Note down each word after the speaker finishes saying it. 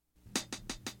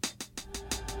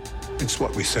It's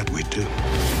what we said we'd do.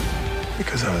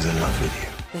 Because I was in love with you.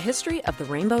 The history of the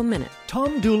Rainbow Minute.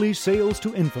 Tom Dooley sails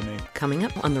to infamy. Coming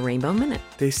up on the Rainbow Minute.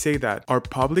 They say that our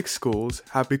public schools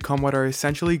have become what are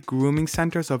essentially grooming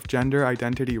centers of gender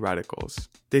identity radicals.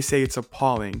 They say it's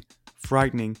appalling,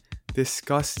 frightening,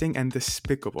 disgusting, and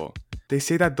despicable. They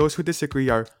say that those who disagree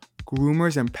are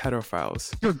groomers and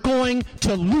pedophiles. You're going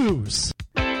to lose.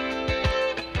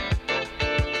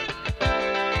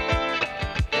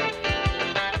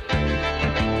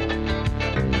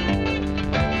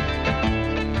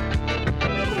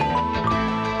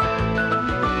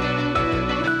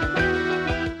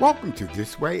 Welcome to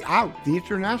This Way Out, the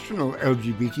international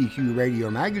LGBTQ radio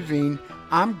magazine.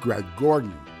 I'm Greg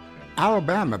Gordon.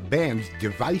 Alabama bans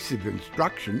divisive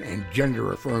instruction and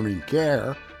gender-affirming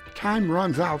care. Time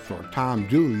runs out for Tom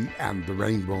Dooley and the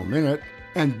Rainbow Minute.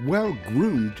 And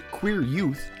well-groomed queer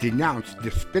youth denounce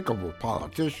despicable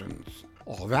politicians.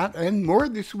 All that and more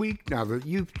this week now that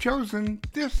you've chosen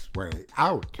This Way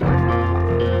Out.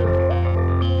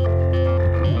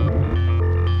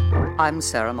 I'm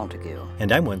Sarah Montague.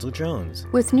 And I'm Wenzel Jones.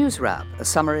 With News Wrap, a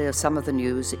summary of some of the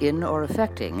news in or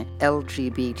affecting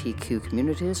LGBTQ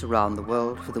communities around the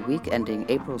world for the week ending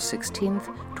April 16th,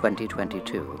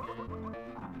 2022.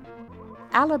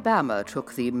 Alabama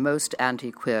took the most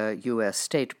anti-queer U.S.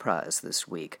 state prize this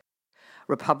week.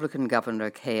 Republican Governor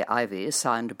Kay Ivey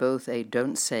signed both a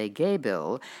Don't Say Gay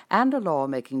bill and a law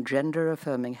making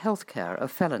gender-affirming health care a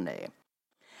felony.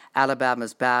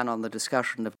 Alabama's ban on the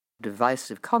discussion of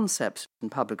divisive concepts in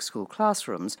public school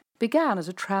classrooms began as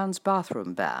a trans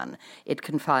bathroom ban. It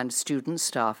confined students,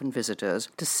 staff, and visitors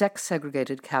to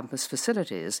sex-segregated campus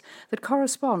facilities that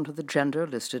correspond to the gender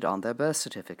listed on their birth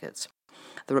certificates.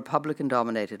 The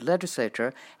Republican-dominated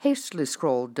legislature hastily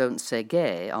scrawled Don't Say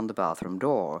Gay on the bathroom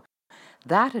door.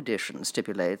 That addition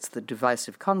stipulates that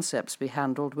divisive concepts be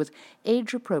handled with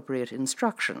age-appropriate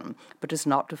instruction, but does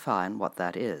not define what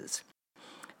that is.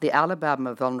 The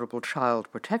Alabama Vulnerable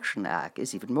Child Protection Act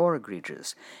is even more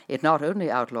egregious. It not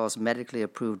only outlaws medically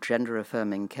approved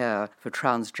gender-affirming care for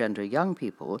transgender young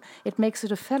people, it makes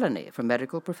it a felony for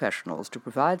medical professionals to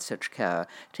provide such care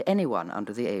to anyone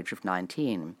under the age of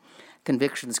 19.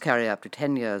 Convictions carry up to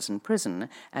 10 years in prison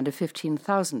and a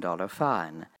 $15,000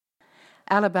 fine.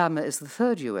 Alabama is the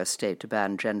third U.S. state to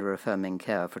ban gender-affirming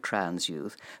care for trans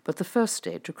youth, but the first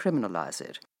state to criminalize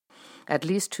it. At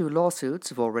least 2 lawsuits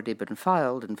have already been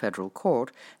filed in federal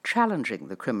court challenging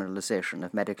the criminalization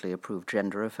of medically approved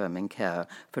gender-affirming care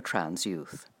for trans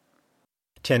youth.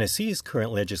 Tennessee's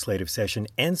current legislative session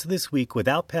ends this week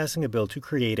without passing a bill to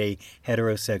create a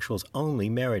heterosexuals-only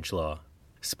marriage law.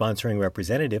 Sponsoring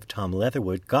Representative Tom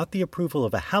Leatherwood got the approval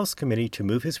of a House committee to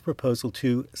move his proposal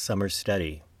to summer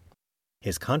study.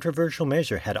 His controversial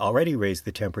measure had already raised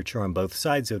the temperature on both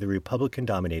sides of the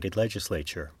Republican-dominated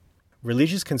legislature.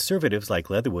 Religious conservatives like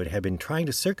Leatherwood have been trying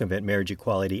to circumvent marriage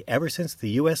equality ever since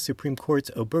the U.S. Supreme Court's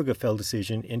Obergefell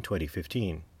decision in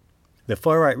 2015. The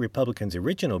far-right Republicans'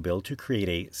 original bill to create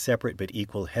a separate but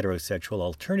equal heterosexual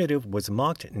alternative was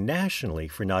mocked nationally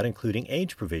for not including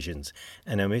age provisions,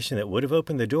 an omission that would have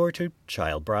opened the door to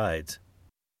child brides.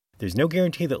 There's no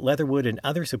guarantee that Leatherwood and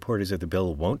other supporters of the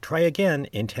bill won't try again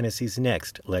in Tennessee's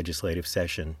next legislative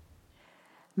session.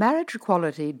 Marriage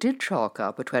equality did chalk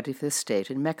up a 25th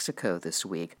state in Mexico this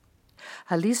week.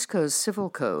 Jalisco's civil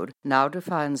code now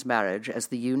defines marriage as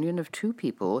the union of 2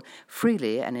 people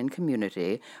freely and in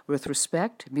community with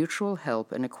respect, mutual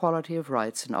help, and equality of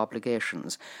rights and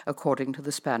obligations, according to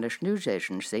the Spanish news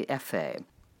agency EFE.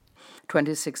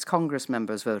 26 Congress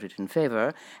members voted in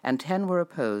favor, and 10 were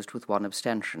opposed with 1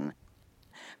 abstention.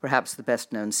 Perhaps the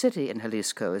best-known city in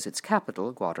Jalisco is its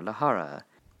capital, Guadalajara.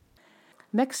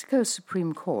 Mexico's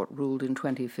Supreme Court ruled in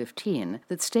 2015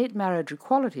 that state marriage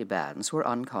equality bans were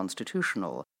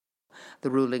unconstitutional. The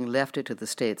ruling left it to the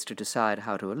states to decide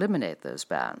how to eliminate those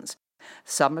bans.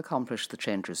 Some accomplished the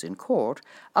changes in court,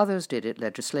 others did it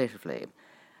legislatively.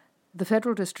 The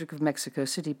Federal District of Mexico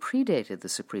City predated the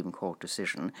Supreme Court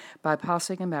decision by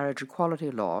passing a marriage equality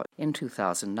law in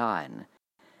 2009.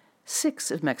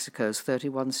 6 of Mexico's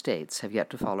 31 states have yet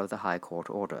to follow the High Court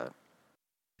order.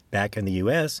 Back in the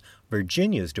U.S.,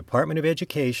 Virginia's Department of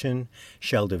Education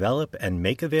shall develop and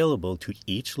make available to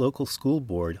each local school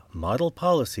board model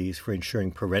policies for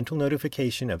ensuring parental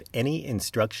notification of any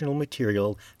instructional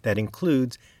material that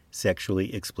includes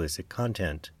sexually explicit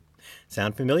content.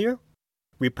 Sound familiar?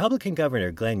 Republican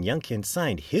Governor Glenn Youngkin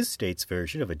signed his state's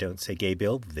version of a Don't Say Gay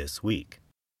bill this week.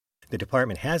 The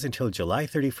department has until July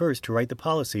 31st to write the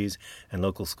policies, and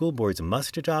local school boards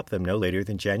must adopt them no later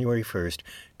than January 1st,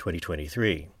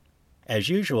 2023. As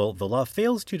usual, the law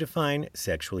fails to define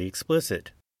sexually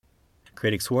explicit.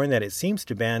 Critics warn that it seems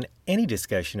to ban any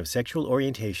discussion of sexual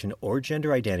orientation or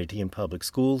gender identity in public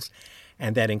schools,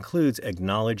 and that includes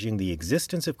acknowledging the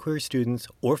existence of queer students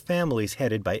or families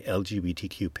headed by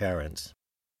LGBTQ parents.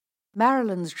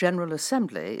 Maryland's General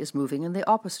Assembly is moving in the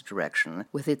opposite direction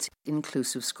with its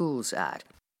Inclusive Schools Act.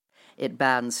 It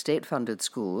bans state-funded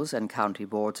schools and county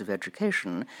boards of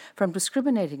education from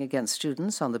discriminating against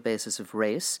students on the basis of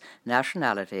race,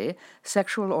 nationality,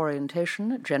 sexual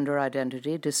orientation, gender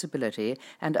identity, disability,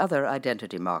 and other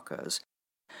identity markers.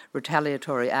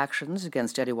 Retaliatory actions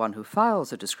against anyone who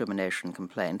files a discrimination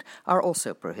complaint are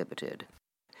also prohibited.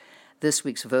 This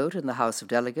week's vote in the House of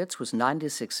Delegates was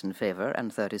 96 in favor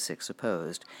and 36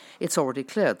 opposed. It's already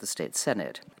cleared the state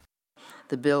Senate.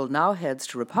 The bill now heads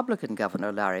to Republican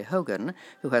Governor Larry Hogan,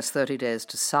 who has 30 days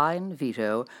to sign,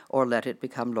 veto, or let it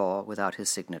become law without his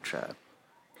signature.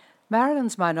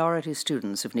 Maryland's minority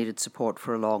students have needed support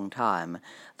for a long time.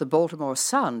 The Baltimore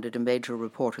Sun did a major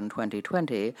report in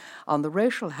 2020 on the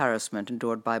racial harassment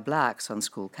endured by blacks on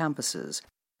school campuses.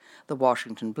 The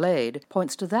Washington Blade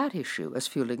points to that issue as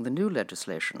fueling the new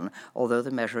legislation, although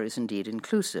the measure is indeed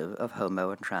inclusive of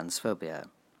homo and transphobia.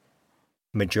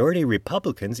 Majority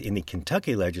Republicans in the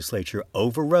Kentucky legislature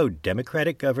overrode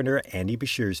Democratic Governor Andy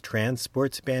Beshear's trans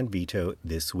sports ban veto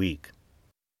this week.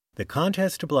 The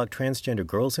contest to block transgender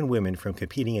girls and women from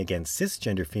competing against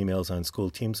cisgender females on school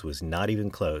teams was not even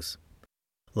close.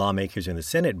 Lawmakers in the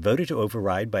Senate voted to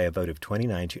override by a vote of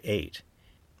 29-8.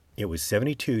 It was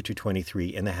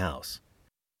 72-23 in the House.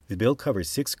 The bill covers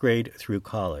 6th grade through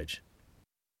college.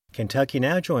 Kentucky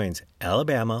now joins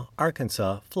Alabama,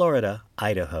 Arkansas, Florida,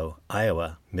 Idaho,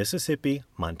 Iowa, Mississippi,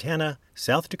 Montana,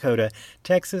 South Dakota,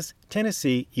 Texas,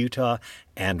 Tennessee, Utah,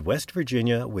 and West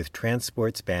Virginia with trans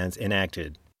sports bans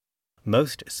enacted.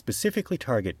 Most specifically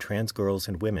target trans girls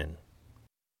and women.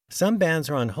 Some bans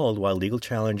are on hold while legal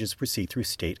challenges proceed through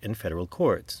state and federal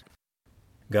courts.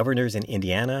 Governors in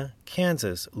Indiana,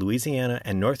 Kansas, Louisiana,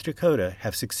 and North Dakota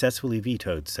have successfully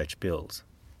vetoed such bills.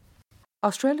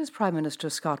 Australia's Prime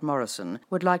Minister Scott Morrison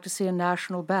would like to see a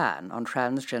national ban on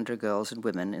transgender girls and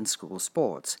women in school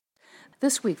sports.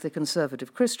 This week, the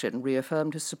Conservative Christian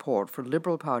reaffirmed his support for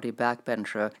Liberal Party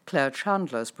backbencher Claire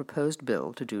Chandler's proposed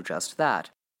bill to do just that.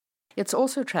 It's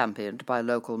also championed by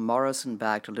local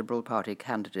Morrison-backed Liberal Party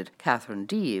candidate Catherine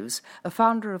Deves, a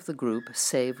founder of the group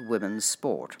Save Women's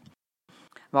Sport.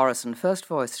 Morrison first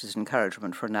voiced his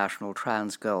encouragement for a national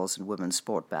trans girls and women's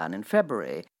sport ban in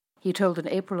February. He told an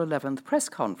April 11th press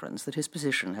conference that his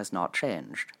position has not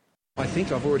changed. I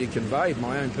think I've already conveyed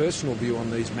my own personal view on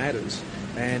these matters,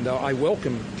 and I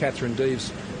welcome Catherine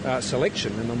Deves'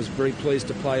 selection, and I was very pleased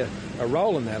to play a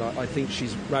role in that. I think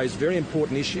she's raised very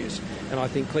important issues, and I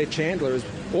think Claire Chandler has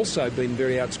also been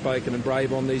very outspoken and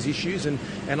brave on these issues, and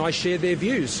I share their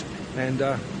views. And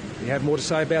you have more to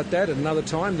say about that at another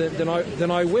time than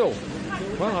I will.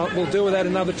 Well, we'll deal with that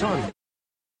another time.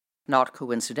 Not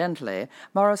coincidentally,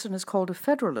 Morrison has called a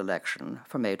federal election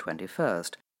for May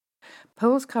 21st.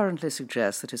 Polls currently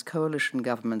suggest that his coalition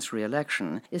government's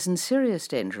re-election is in serious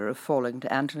danger of falling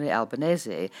to Anthony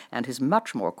Albanese and his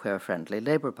much more queer-friendly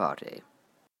Labour Party.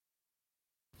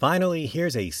 Finally,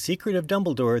 here's a secret of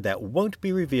Dumbledore that won't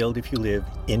be revealed if you live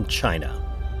in China.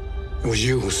 It was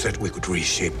you who said we could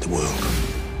reshape the world.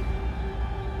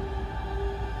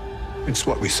 It's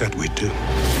what we said we'd do.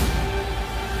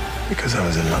 Because I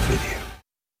was in love with you.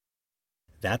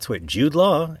 That's what Jude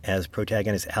Law as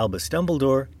protagonist Albus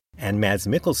Dumbledore and Mads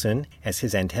Mikkelsen as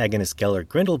his antagonist Gellert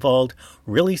Grindelwald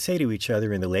really say to each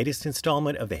other in the latest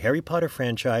installment of the Harry Potter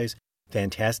franchise,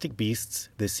 Fantastic Beasts: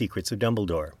 The Secrets of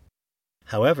Dumbledore.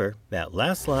 However, that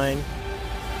last line,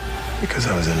 Because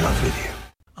I was in love with you,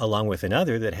 along with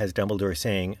another that has Dumbledore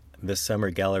saying, "The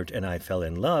summer Gellert and I fell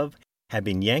in love," have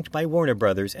been yanked by Warner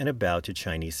Brothers and about to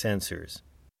Chinese censors.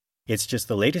 It's just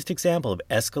the latest example of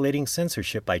escalating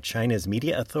censorship by China's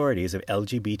media authorities of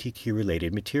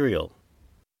LGBTQ-related material.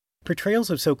 Portrayals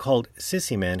of so-called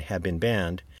sissy men have been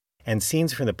banned, and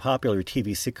scenes from the popular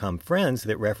TV sitcom Friends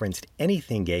that referenced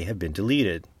anything gay have been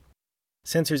deleted.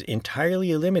 Censors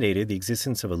entirely eliminated the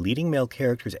existence of a leading male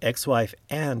character's ex-wife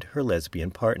and her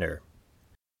lesbian partner.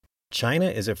 China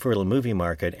is a fertile movie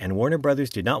market, and Warner Brothers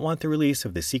did not want the release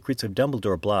of The Secrets of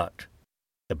Dumbledore blocked.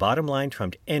 The bottom line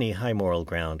trumped any high moral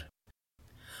ground.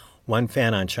 One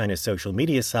fan on China's social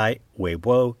media site,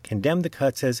 Weibo, condemned the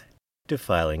cuts as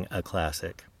defiling a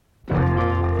classic.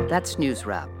 That's News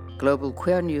Wrap, global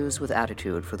queer news with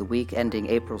attitude for the week ending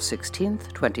April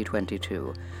 16th,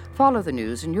 2022. Follow the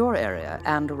news in your area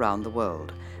and around the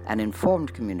world. An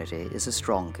informed community is a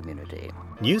strong community.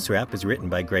 News Wrap is written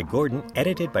by Greg Gordon,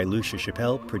 edited by Lucia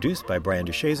Chappelle, produced by Brian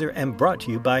DeShazer, and brought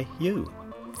to you by you.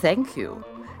 Thank you.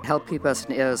 Help keep us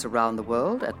in ears around the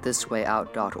world at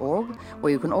thiswayout.org,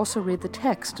 where you can also read the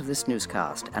text of this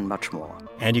newscast and much more.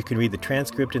 And you can read the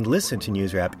transcript and listen to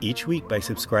News Wrap each week by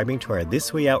subscribing to our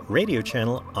This Way Out radio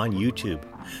channel on YouTube.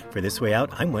 For This Way Out,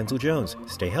 I'm Wenzel Jones.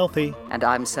 Stay healthy. And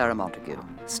I'm Sarah Montague.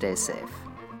 Stay safe.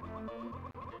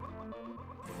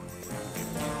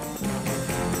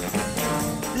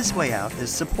 This Way Out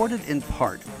is supported in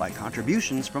part by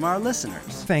contributions from our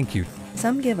listeners. Thank you.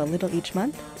 Some give a little each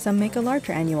month, some make a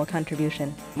larger annual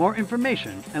contribution. More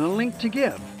information and a link to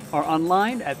give are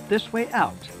online at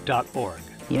thiswayout.org.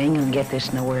 You ain't gonna get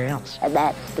this nowhere else.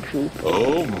 That's the truth.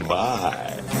 Oh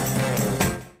my.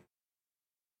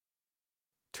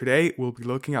 Today, we'll be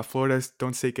looking at Florida's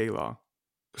Don't Say Gay law.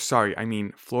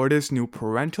 Florida's new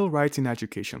parental rights in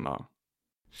education law.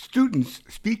 Students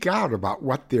speak out about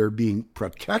what they're being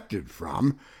protected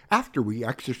from after we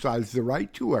exercise the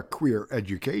right to a queer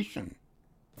education.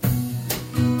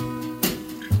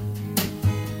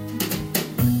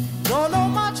 Don't know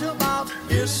much about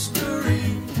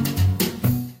history.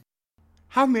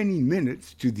 How many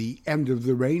minutes to the end of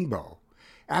the rainbow?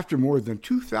 After more than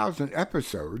 2,000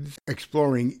 episodes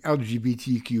exploring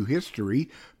LGBTQ history,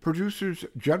 producers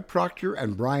Judd Proctor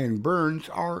and Brian Burns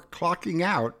are clocking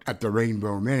out at the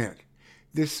Rainbow Minute.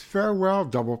 This farewell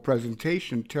double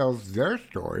presentation tells their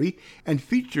story and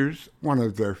features one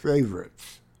of their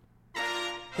favorites.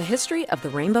 The history of the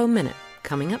Rainbow Minute,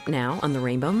 coming up now on the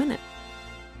Rainbow Minute.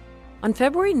 On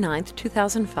February 9,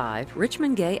 2005,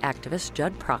 Richmond gay activist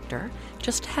Judd Proctor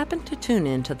just happened to tune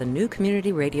in to the new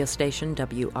community radio station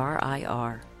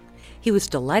WRIR. He was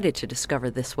delighted to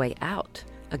discover This Way Out,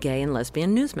 a gay and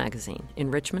lesbian news magazine in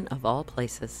Richmond of all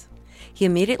places. He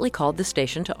immediately called the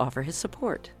station to offer his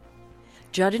support.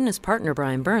 Judd and his partner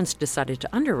Brian Burns decided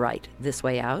to underwrite This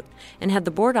Way Out and had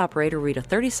the board operator read a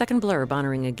 30-second blurb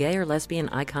honoring a gay or lesbian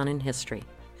icon in history.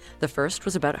 The first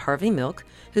was about Harvey Milk,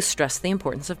 who stressed the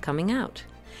importance of coming out.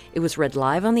 It was read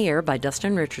live on the air by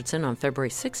Dustin Richardson on February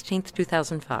 16,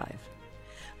 2005.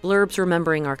 Blurbs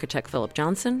remembering architect Philip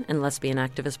Johnson and lesbian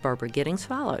activist Barbara Giddings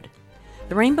followed.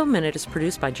 The Rainbow Minute is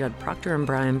produced by Judd Proctor and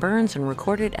Brian Burns and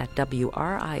recorded at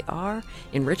WRIR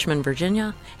in Richmond,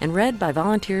 Virginia, and read by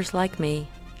volunteers like me,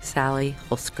 Sally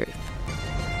Holsgrave.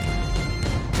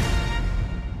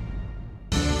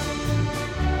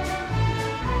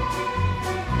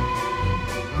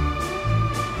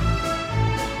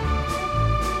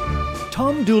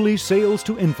 Tom Dooley sails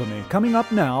to infamy, coming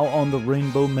up now on the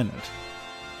Rainbow Minute.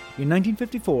 In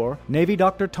 1954, Navy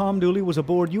Dr. Tom Dooley was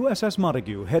aboard USS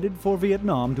Montague, headed for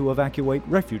Vietnam to evacuate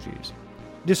refugees.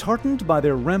 Disheartened by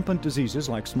their rampant diseases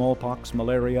like smallpox,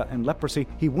 malaria, and leprosy,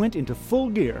 he went into full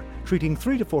gear, treating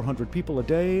 300 to 400 people a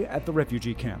day at the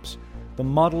refugee camps. The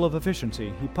model of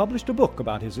efficiency, he published a book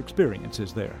about his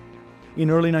experiences there. In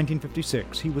early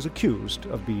 1956, he was accused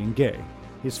of being gay.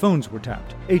 His phones were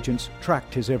tapped. Agents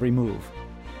tracked his every move.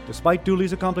 Despite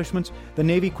Dooley's accomplishments, the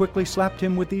Navy quickly slapped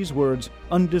him with these words,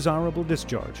 "undesirable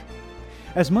discharge."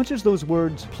 As much as those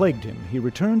words plagued him, he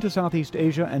returned to Southeast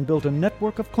Asia and built a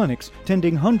network of clinics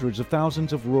tending hundreds of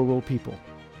thousands of rural people.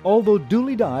 Although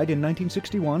Dooley died in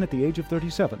 1961 at the age of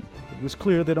 37, it was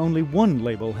clear that only one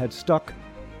label had stuck: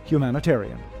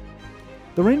 humanitarian.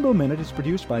 The Rainbow Minute is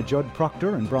produced by Judd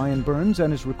Proctor and Brian Burns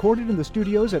and is recorded in the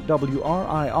studios at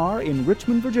WRIR in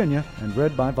Richmond, Virginia, and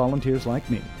read by volunteers like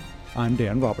me. I'm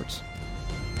Dan Roberts.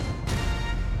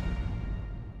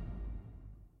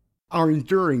 Our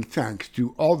enduring thanks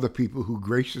to all the people who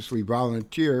graciously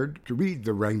volunteered to read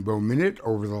the Rainbow Minute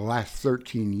over the last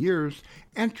 13 years,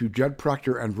 and to Judd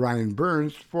Proctor and Brian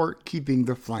Burns for keeping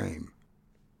the flame.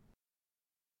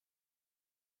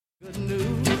 Good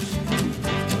news.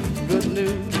 Good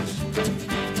news.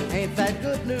 Ain't that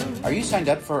good news? Are you signed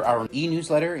up for our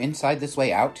e-newsletter, Inside This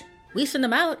Way Out? We send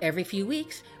them out every few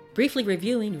weeks, briefly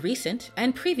reviewing recent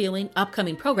and previewing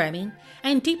upcoming programming,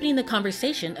 and deepening the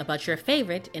conversation about your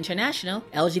favorite international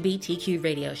LGBTQ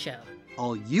radio show.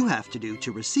 All you have to do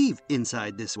to receive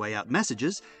Inside This Way Out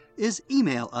messages is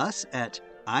email us at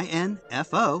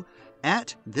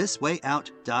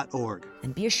info@thiswayout.org.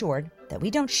 And be assured that we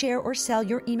don't share or sell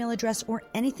your email address or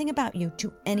anything about you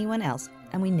to anyone else,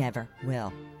 and we never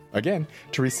will. Again,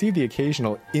 to receive the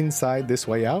occasional Inside This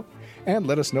Way Out and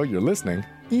let us know you're listening,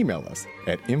 email us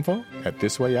at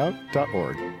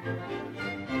info@thiswayout.org.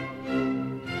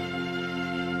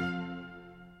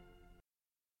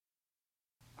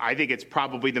 I think it's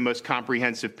probably the most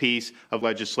comprehensive piece of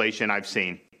legislation I've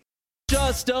seen.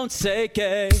 Just don't say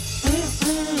gay.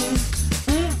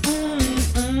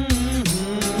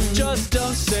 Just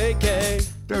don't say gay.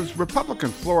 Does Republican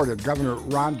Florida Governor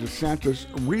Ron DeSantis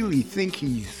really think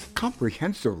he's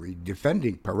comprehensively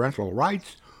defending parental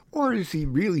rights, Or is he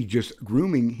really just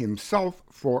grooming himself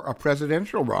for a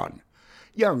presidential run?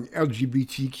 Young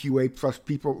LGBTQA plus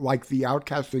people like the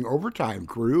Outcasting Overtime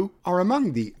crew are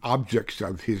among the objects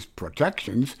of his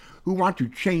protections who want to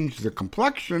change the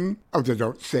complexion of the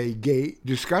Don't Say Gay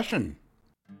discussion.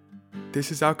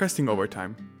 This is Outcasting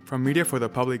Overtime from Media for the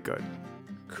Public Good,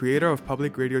 creator of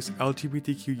Public Radio's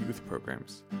LGBTQ youth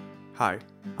programs. Hi,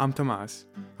 I'm Tomas,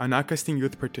 an Outcasting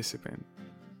youth participant.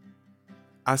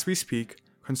 As we speak,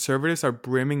 conservatives are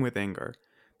brimming with anger.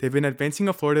 They've been advancing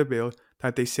a Florida bill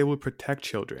that they say will protect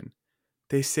children.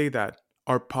 They say that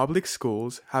our public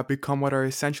schools have become what are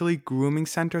essentially grooming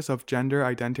centers of gender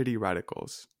identity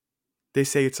radicals. They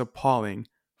say it's appalling,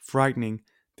 frightening,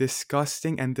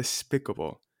 disgusting, and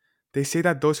despicable. They say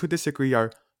that those who disagree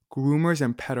are groomers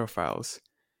and pedophiles,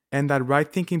 and that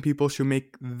right-thinking people should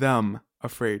make them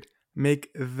afraid,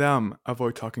 make them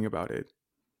avoid talking about it.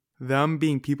 Them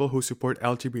being people who support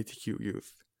LGBTQ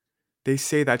youth. They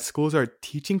say that schools are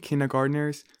teaching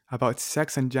kindergartners about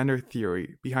sex and gender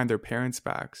theory behind their parents'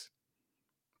 backs.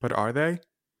 But are they?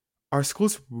 Are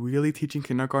schools really teaching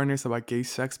kindergartners about gay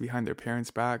sex behind their parents'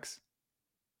 backs?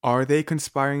 Are they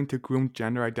conspiring to groom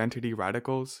gender identity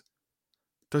radicals?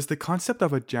 Does the concept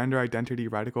of a gender identity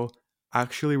radical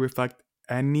actually reflect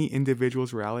any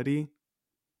individual's reality?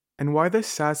 And why the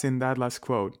sass in that last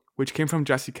quote, which came from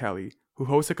Jesse Kelly, who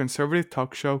hosts a conservative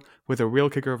talk show with a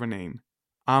real kicker of a name?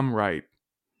 I'm right.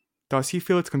 Does he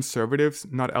feel it's conservatives,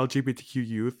 not LGBTQ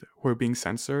youth, who are being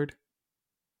censored?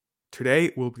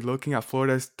 Today, we'll be looking at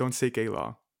Florida's Don't Say Gay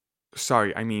law.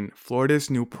 Florida's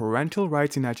new parental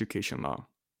rights in education law.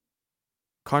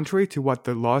 Contrary to what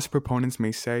the law's proponents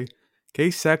may say, gay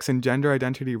sex and gender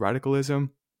identity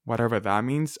radicalism, whatever that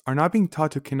means, are not being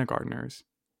taught to kindergartners.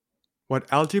 What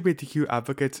LGBTQ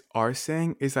advocates are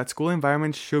saying is that school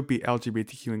environments should be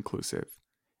LGBTQ inclusive.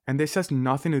 And this has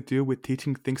nothing to do with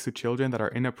teaching things to children that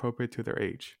are inappropriate to their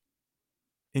age.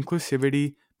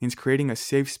 Inclusivity means creating a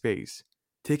safe space,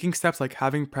 taking steps like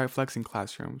having pride flags in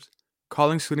classrooms,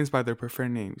 calling students by their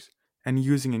preferred names, and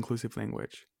using inclusive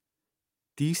language.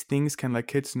 These things can let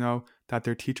kids know that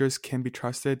their teachers can be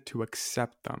trusted to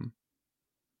accept them.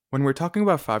 When we're talking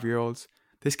about 5-year-olds,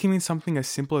 this can mean something as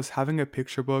simple as having a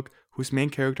picture book whose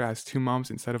main character has 2 moms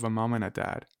instead of a mom and a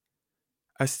dad.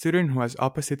 A student who has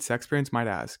opposite sex parents might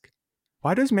ask,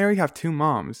 why does Mary have 2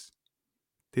 moms?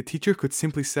 The teacher could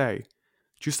simply say,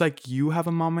 just like you have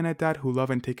a mom and a dad who love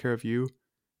and take care of you,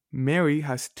 Mary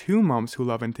has 2 moms who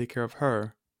love and take care of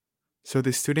her. So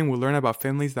the student will learn about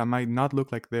families that might not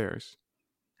look like theirs.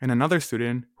 And another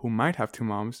student who might have 2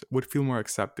 moms would feel more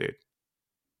accepted.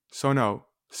 So no,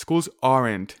 schools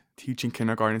aren't teaching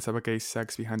kindergartens about gay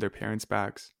sex behind their parents'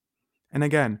 backs. And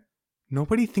again,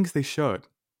 nobody thinks they should.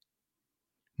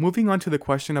 Moving on to the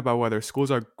question about whether schools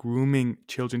are grooming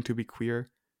children to be queer.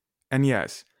 And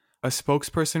yes, a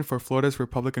spokesperson for Florida's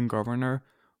Republican governor,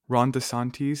 Ron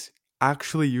DeSantis,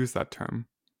 actually used that term.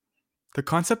 The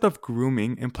concept of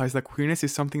grooming implies that queerness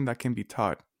is something that can be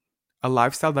taught, a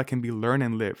lifestyle that can be learned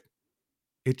and lived.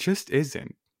 It just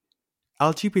isn't.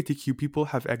 LGBTQ people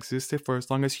have existed for as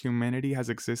long as humanity has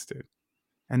existed.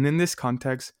 And in this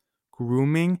context,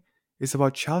 grooming is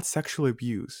about child sexual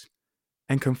abuse.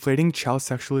 And conflating child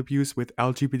sexual abuse with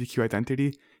LGBTQ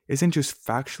identity isn't just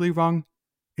factually wrong,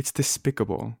 it's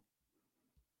despicable.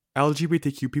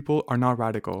 LGBTQ people are not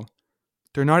radical.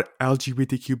 They're not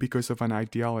LGBTQ because of an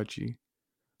ideology.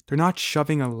 They're not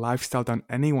shoving a lifestyle down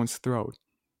anyone's throat.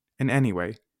 And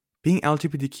anyway, being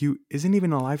LGBTQ isn't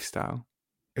even a lifestyle.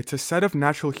 It's a set of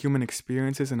natural human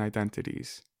experiences and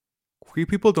identities. Queer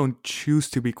people don't choose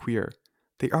to be queer.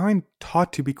 They aren't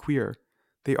taught to be queer.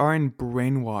 They aren't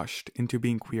brainwashed into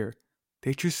being queer.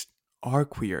 They just are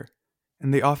queer,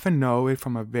 and they often know it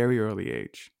from a very early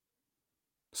age.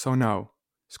 So no,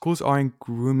 schools aren't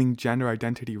grooming gender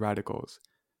identity radicals.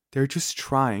 They're just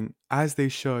trying, as they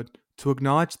should, to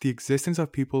acknowledge the existence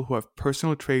of people who have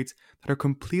personal traits that are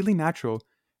completely natural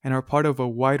and are part of a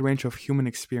wide range of human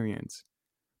experience.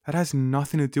 That has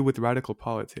nothing to do with radical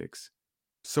politics.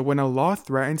 So when a law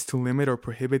threatens to limit or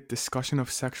prohibit discussion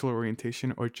of sexual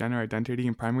orientation or gender identity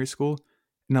in primary school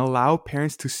and allow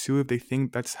parents to sue if they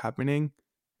think that's happening,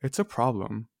 it's a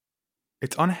problem.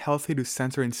 It's unhealthy to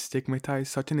censor and stigmatize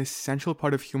such an essential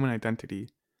part of human identity,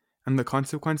 and the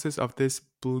consequences of this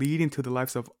bleed into the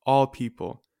lives of all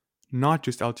people, not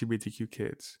just LGBTQ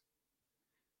kids.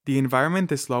 The environment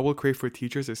this law will create for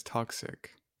teachers is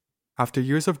toxic. After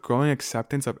years of growing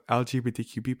acceptance of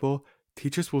LGBTQ people,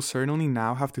 teachers will certainly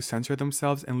now have to censor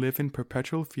themselves and live in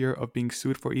perpetual fear of being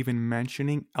sued for even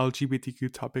mentioning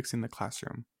LGBTQ topics in the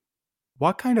classroom.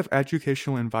 What kind of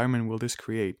educational environment will this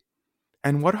create?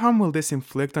 And what harm will this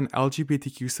inflict on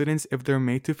LGBTQ students if they're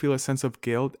made to feel a sense of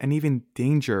guilt and even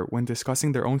danger when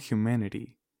discussing their own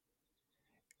humanity?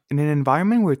 In an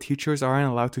environment where teachers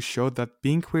aren't allowed to show that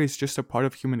being queer is just a part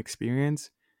of human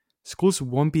experience, schools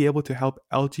won't be able to help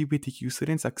LGBTQ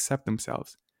students accept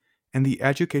themselves, and the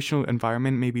educational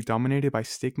environment may be dominated by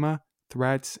stigma,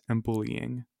 threats, and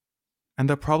bullying. And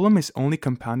the problem is only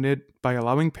compounded by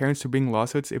allowing parents to bring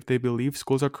lawsuits if they believe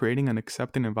schools are creating an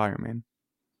accepting environment.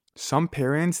 Some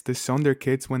parents disown their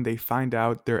kids when they find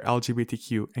out they're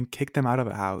LGBTQ and kick them out of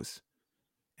the house.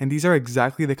 And these are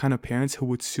exactly the kind of parents who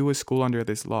would sue a school under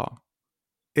this law.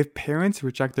 If parents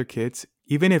reject their kids,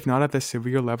 even if not at the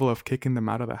severe level of kicking them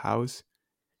out of the house,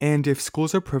 and if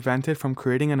schools are prevented from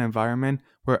creating an environment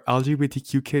where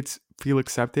LGBTQ kids feel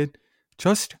accepted,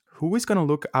 just who is going to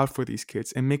look out for these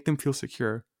kids and make them feel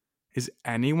secure? Is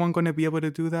anyone going to be able to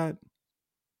do that?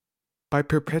 By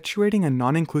perpetuating a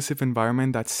non-inclusive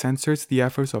environment that censors the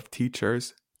efforts of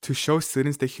teachers to show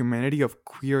students the humanity of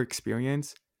queer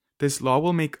experience, this law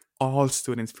will make all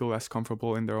students feel less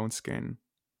comfortable in their own skin.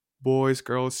 Boys,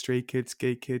 girls, straight kids,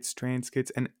 gay kids, trans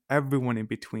kids, and everyone in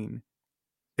between.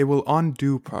 It will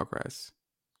undo progress.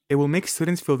 It will make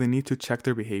students feel the need to check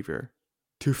their behavior,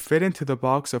 to fit into the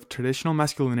box of traditional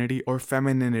masculinity or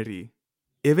femininity,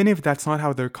 even if that's not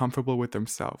how they're comfortable with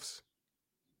themselves.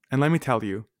 And let me tell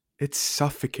you, it's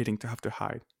suffocating to have to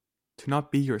hide, to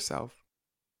not be yourself.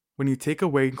 When you take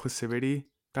away inclusivity,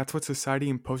 that's what society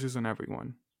imposes on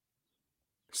everyone.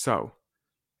 So,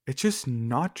 it's just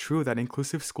not true that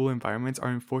inclusive school environments are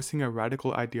enforcing a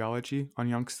radical ideology on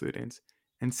young students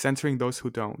and censoring those who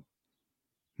don't.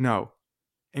 No,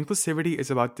 inclusivity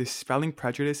is about dispelling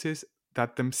prejudices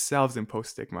that themselves impose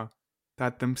stigma,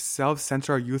 that themselves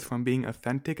censor our youth from being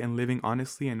authentic and living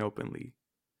honestly and openly.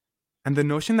 And the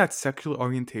notion that sexual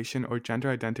orientation or gender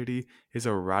identity is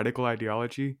a radical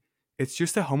ideology, it's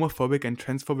just a homophobic and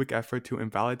transphobic effort to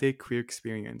invalidate queer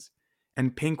experience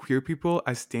and paint queer people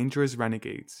as dangerous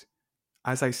renegades.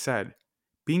 As I said,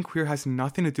 being queer has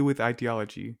nothing to do with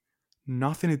ideology,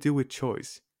 nothing to do with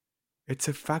choice. It's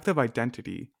a fact of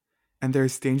identity, and there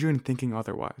is danger in thinking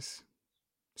otherwise.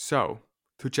 So,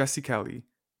 to Jesse Kelly,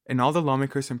 and all the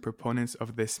lawmakers and proponents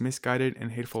of this misguided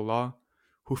and hateful law,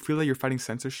 who feel that you're fighting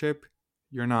censorship,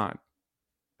 you're not.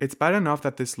 It's bad enough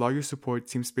that this law you support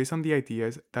seems based on the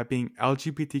ideas that being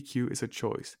LGBTQ is a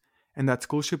choice, and that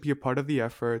schools should be a part of the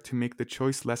effort to make the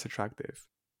choice less attractive.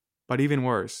 But even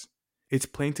worse, it's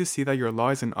plain to see that your law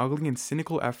is an ugly and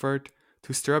cynical effort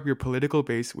to stir up your political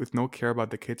base with no care about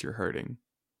the kids you're hurting.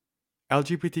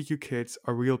 LGBTQ kids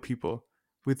are real people,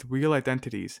 with real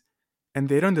identities, and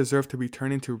they don't deserve to be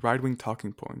turned into right-wing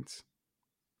talking points.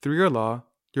 Through your law,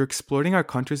 you're exploiting our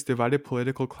country's divided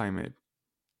political climate.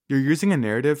 You're using a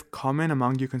narrative common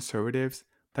among you conservatives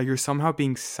that you're somehow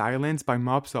being silenced by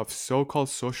mobs of so-called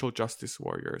social justice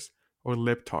warriors, or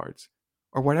libtards,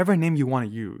 or whatever name you want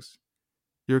to use.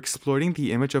 You're exploiting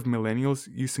the image of millennials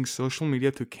using social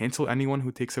media to cancel anyone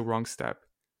who takes a wrong step.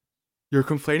 You're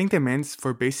conflating demands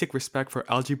for basic respect for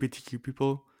LGBTQ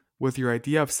people with your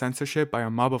idea of censorship by a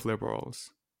mob of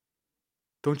liberals.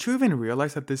 Don't you even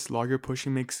realize that this law you're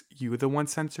pushing makes you the one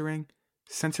censoring?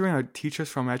 Censoring our teachers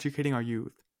from educating our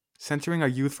youth. Censoring our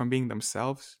youth from being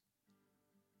themselves?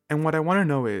 And what I want to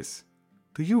know is,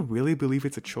 do you really believe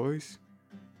it's a choice?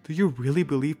 Do you really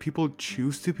believe people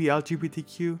choose to be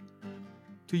LGBTQ?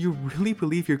 Do you really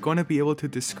believe you're going to be able to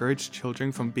discourage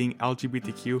children from being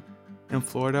LGBTQ in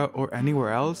Florida or anywhere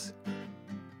else?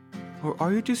 Or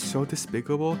are you just so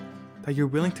despicable that you're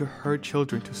willing to hurt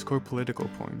children to score political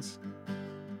points?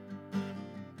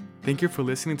 Thank you for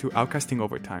listening to Outcasting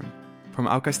Overtime from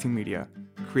Outcasting Media,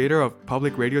 creator of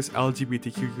Public Radio's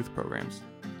LGBTQ youth programs.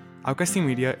 Outcasting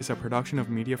Media is a production of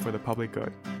media for the public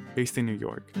good, based in New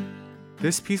York.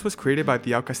 This piece was created by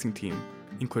the Outcasting team,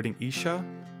 including Isha,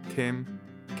 Tim,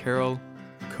 Carol,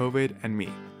 COVID, and me,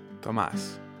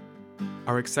 Tomas.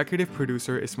 Our executive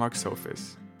producer is Mark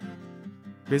Sophis.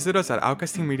 Visit us at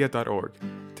outcastingmedia.org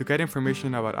to get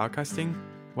information about outcasting,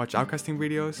 watch outcasting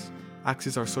videos,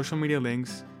 access our social media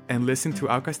links, and listen to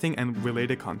outcasting and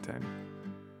related content.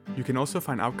 You can also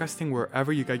find Outcasting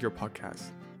wherever you get your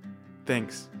podcasts.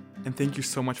 Thanks, and thank you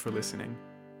so much for listening.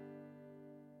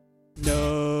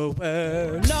 No,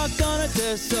 we're not gonna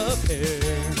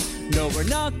disappear. No, we're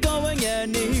not going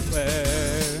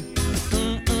anywhere.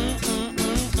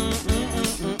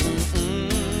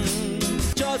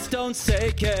 Just don't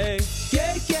say gay.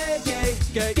 Gay, gay, gay,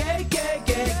 gay, gay, gay,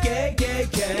 gay, gay, gay,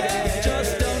 gay.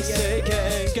 Just don't say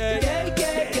gay. Gay, gay,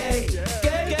 gay, gay,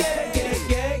 gay, gay,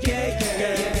 gay, gay,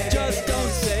 gay. Just don't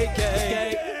say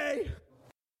gay.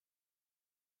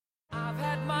 I've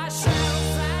had my share of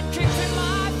fat kicks in my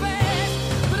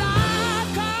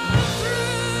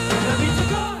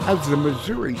as the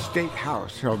Missouri State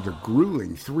House held a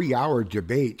grueling 3-hour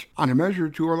debate on a measure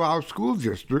to allow school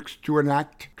districts to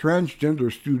enact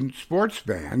transgender student sports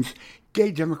bans,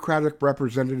 gay Democratic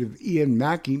Representative Ian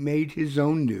Mackey made his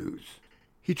own news.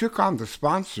 He took on the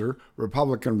sponsor,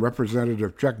 Republican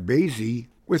Representative Chuck Basie,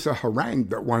 with a harangue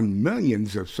that won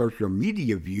millions of social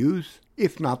media views,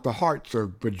 if not the hearts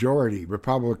of majority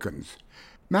Republicans.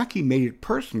 Mackey made it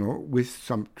personal with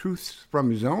some truths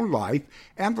from his own life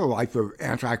and the life of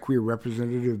anti-queer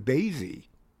Representative Basie.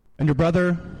 And your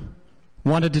brother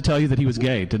wanted to tell you that he was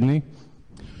gay, didn't he?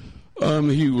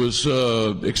 He was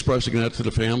expressing that to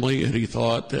the family, and he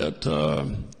thought that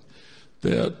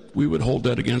we would hold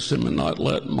that against him and not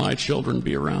let my children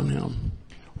be around him.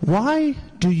 Why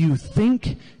do you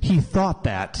think he thought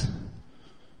that?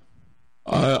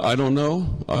 I don't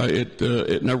know.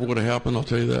 It never would have happened, I'll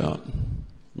tell you that.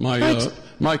 My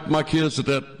kids at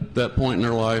that point in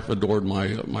their life adored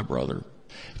my brother.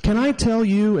 Can I tell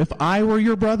you, if I were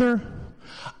your brother,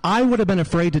 I would have been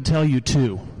afraid to tell you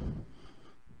too.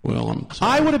 Well,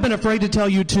 I would have been afraid to tell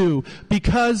you too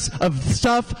because of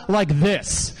stuff like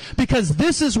this. Because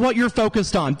this is what you're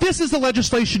focused on. This is the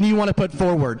legislation you want to put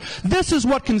forward. This is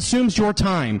what consumes your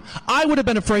time. I would have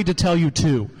been afraid to tell you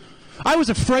too. I was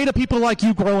afraid of people like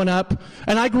you growing up,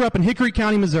 and I grew up in Hickory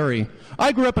County, Missouri.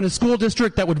 I grew up in a school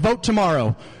district that would vote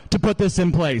tomorrow to put this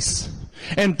in place.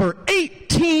 And for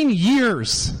 18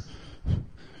 years,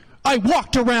 I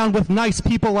walked around with nice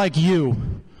people like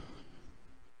you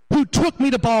who took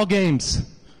me to ball games,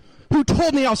 who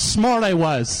told me how smart I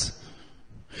was,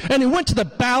 and who went to the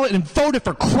ballot and voted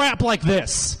for crap like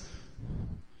this.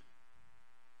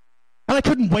 And I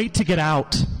couldn't wait to get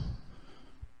out.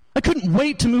 I couldn't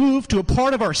wait to move to a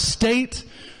part of our state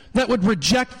that would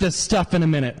reject this stuff in a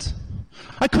minute.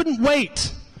 I couldn't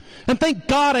wait. And thank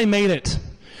God I made it.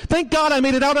 Thank God I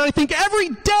made it out. And I think every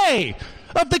day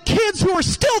of the kids who are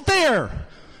still there,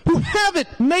 who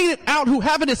haven't made it out, who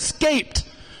haven't escaped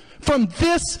from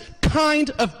this kind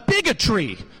of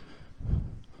bigotry.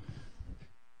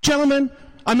 Gentlemen,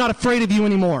 I'm not afraid of you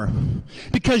anymore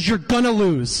because you're going to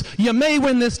lose. You may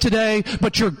win this today,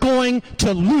 but you're going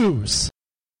to lose.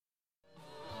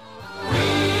 We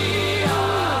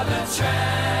are the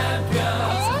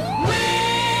champions. We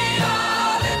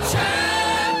are the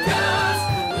champions.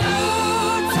 No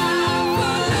time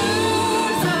for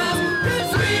losers,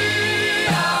 'cause we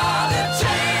are the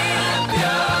champions.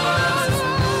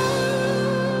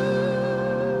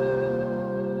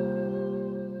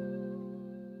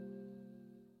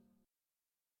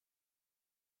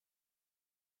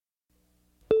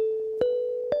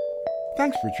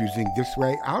 Thanks for choosing This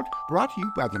Way Out, brought to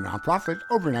you by the nonprofit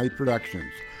Overnight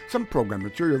Productions. Some program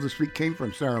material this week came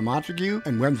from Sarah Montague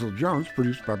and Wenzel Jones,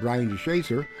 produced by Brian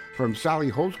DeShazer, from Sally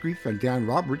Holsgreaf and Dan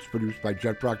Roberts, produced by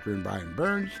Jed Proctor and Brian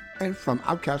Burns, and from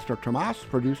Outcaster Tomas,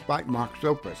 produced by Mark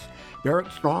Sopas.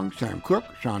 Barrett Strong, Sam Cooke,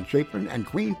 Sean Chapin, and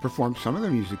Queen performed some of the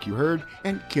music you heard,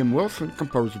 and Kim Wilson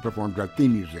composed and performed our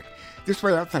theme music. This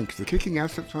Way Out thanks the Kicking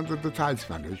Assets Fund of the Tides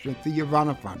Foundation, the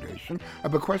Ivana Foundation, a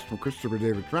bequest from Christopher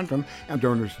David Trentham, and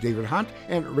donors David Hunt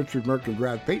and Richard Merck and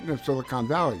Brad Payton of Silicon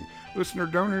Valley. Listener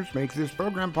donors make this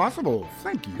program possible.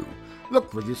 Thank you.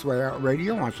 Look for This Way Out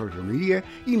Radio on social media,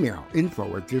 email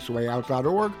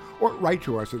info@thiswayout.org, or write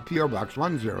to us at P.O. Box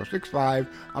 1065,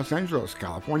 Los Angeles,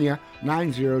 California,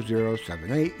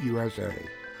 90078, USA.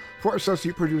 For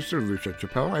associate producer Lucia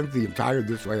Chappelle and the entire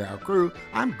This Way Out crew,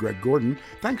 I'm Greg Gordon.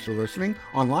 Thanks for listening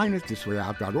online at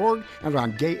thiswayout.org and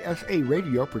on Gay SA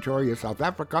Radio, Pretoria, South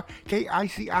Africa,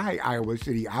 KICI, Iowa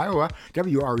City, Iowa,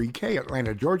 WREK,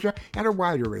 Atlanta, Georgia, and a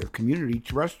wide array of community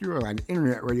terrestrial and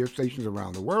internet radio stations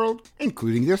around the world,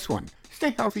 including this one.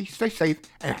 Stay healthy, stay safe,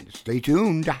 and stay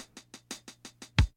tuned.